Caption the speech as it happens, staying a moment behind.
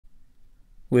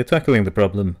we're tackling the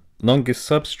problem longest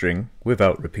substring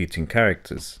without repeating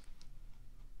characters.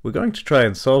 We're going to try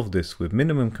and solve this with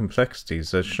minimum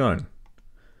complexities as shown.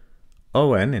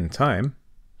 On in time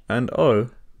and O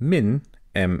min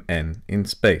mn in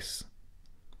space.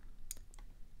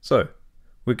 So,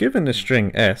 we're given a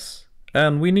string S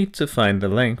and we need to find the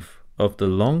length of the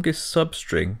longest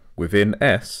substring within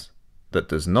S that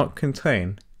does not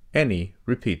contain any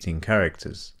repeating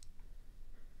characters.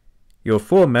 Your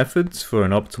four methods for an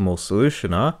optimal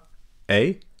solution are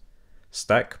A.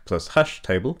 Stack plus hash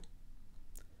table,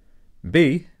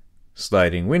 B.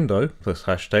 Sliding window plus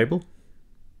hash table,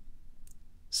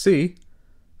 C.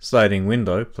 Sliding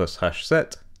window plus hash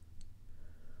set,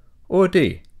 or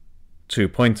D. 2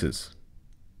 pointers.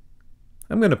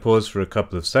 I'm going to pause for a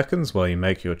couple of seconds while you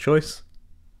make your choice.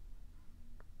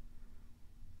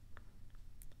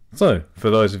 So, for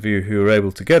those of you who are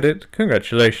able to get it,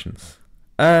 congratulations.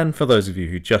 And for those of you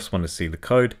who just want to see the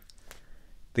code,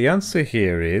 the answer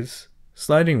here is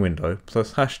sliding window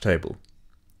plus hash table.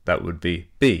 That would be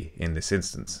B in this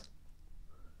instance.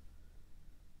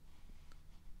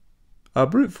 Our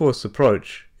brute force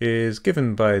approach is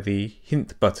given by the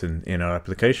hint button in our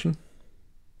application,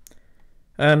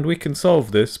 and we can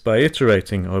solve this by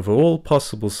iterating over all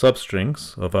possible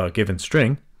substrings of our given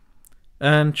string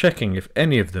and checking if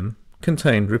any of them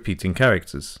contain repeating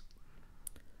characters.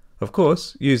 Of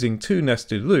course, using two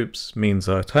nested loops means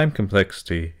our time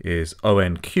complexity is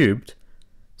on cubed,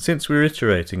 since we're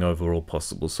iterating over all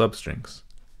possible substrings.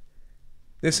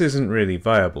 This isn't really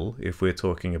viable if we're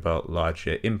talking about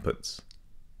larger inputs.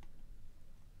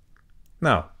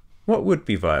 Now, what would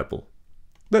be viable?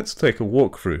 Let's take a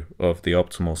walkthrough of the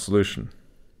optimal solution.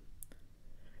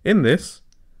 In this,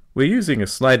 we're using a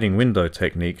sliding window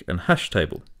technique and hash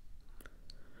table.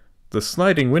 The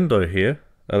sliding window here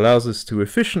allows us to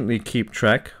efficiently keep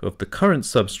track of the current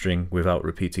substring without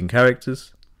repeating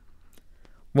characters,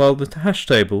 while the hash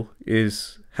table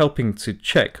is helping to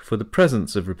check for the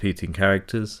presence of repeating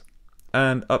characters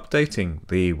and updating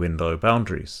the window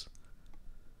boundaries.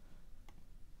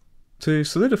 To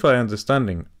solidify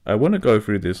understanding, I want to go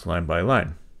through this line by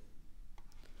line.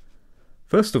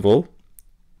 First of all,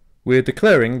 we're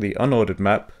declaring the unordered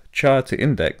map char to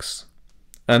index,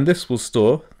 and this will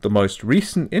store the most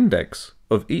recent index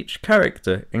of each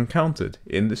character encountered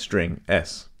in the string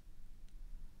S.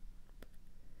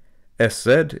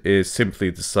 Sz is simply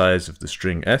the size of the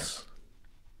string S.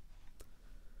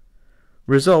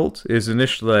 Result is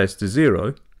initialized to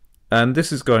 0, and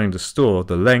this is going to store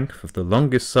the length of the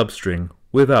longest substring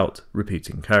without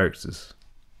repeating characters.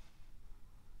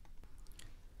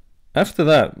 After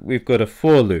that, we've got a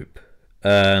for loop,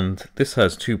 and this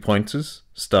has 2 pointers,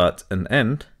 start and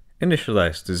end,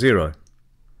 initialized to 0.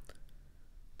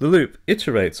 The loop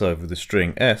iterates over the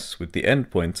string S with the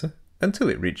end pointer until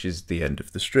it reaches the end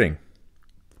of the string.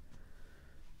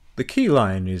 The key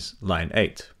line is line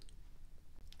 8.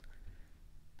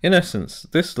 In essence,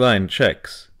 this line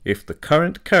checks if the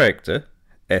current character,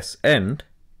 send,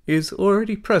 is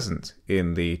already present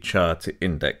in the char to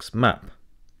index map.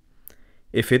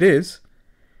 If it is,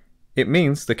 it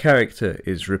means the character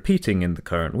is repeating in the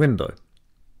current window.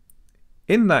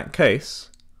 In that case,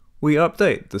 we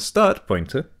update the start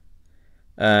pointer,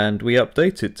 and we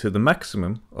update it to the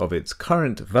maximum of its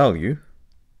current value,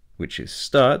 which is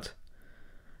start,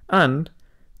 and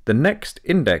the next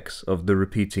index of the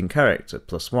repeating character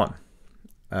plus 1,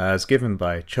 as given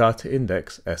by char to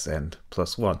index send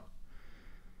plus 1.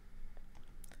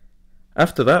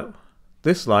 After that,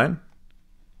 this line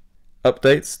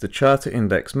updates the char to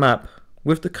index map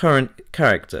with the current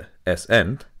character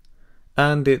send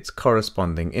and its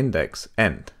corresponding index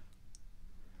end.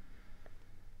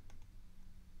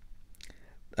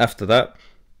 After that,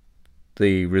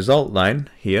 the result line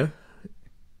here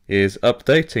is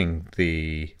updating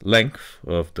the length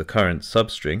of the current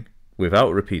substring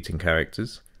without repeating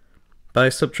characters by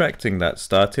subtracting that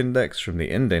start index from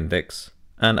the end index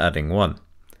and adding 1.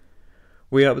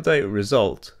 We update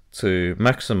result to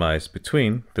maximize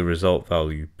between the result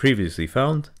value previously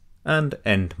found and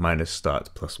end minus start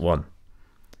plus 1.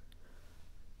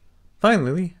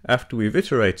 Finally, after we've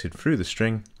iterated through the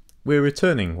string, we're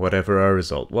returning whatever our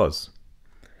result was,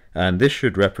 and this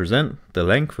should represent the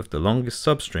length of the longest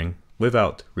substring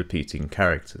without repeating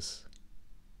characters.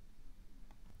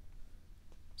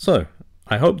 So,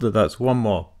 I hope that that's one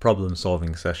more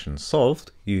problem-solving session solved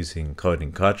using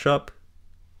Coding Card Sharp.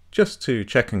 Just to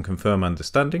check and confirm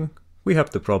understanding, we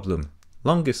have the problem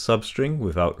longest substring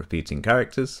without repeating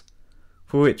characters,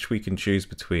 for which we can choose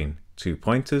between 2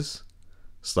 pointers,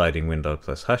 sliding window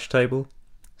plus hash table,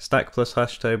 stack plus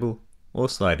hash table, or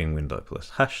sliding window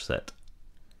plus hash set.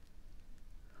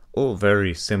 All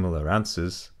very similar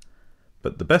answers,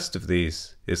 but the best of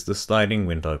these is the sliding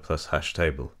window plus hash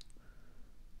table.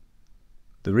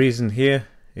 The reason here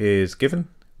is given.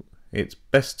 It's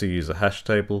best to use a hash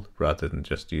table rather than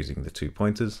just using the 2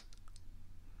 pointers.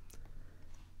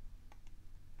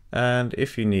 And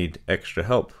if you need extra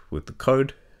help with the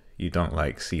code, you don't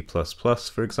like C++,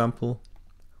 for example,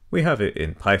 we have it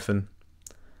in Python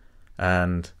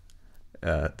and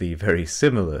the very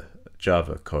similar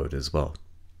Java code as well.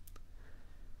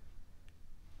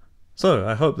 So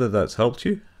I hope that that's helped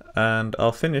you, and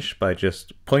I'll finish by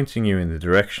just pointing you in the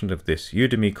direction of this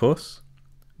Udemy course,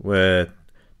 where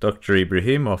Dr.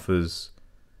 Ibrahim offers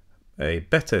a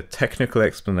better technical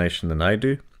explanation than I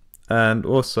do, and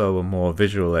also a more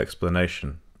visual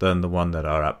explanation than the one that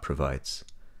our app provides.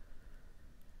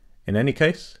 In any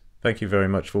case, thank you very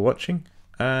much for watching,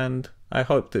 and I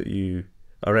hope that you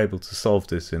are able to solve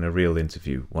this in a real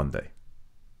interview one day.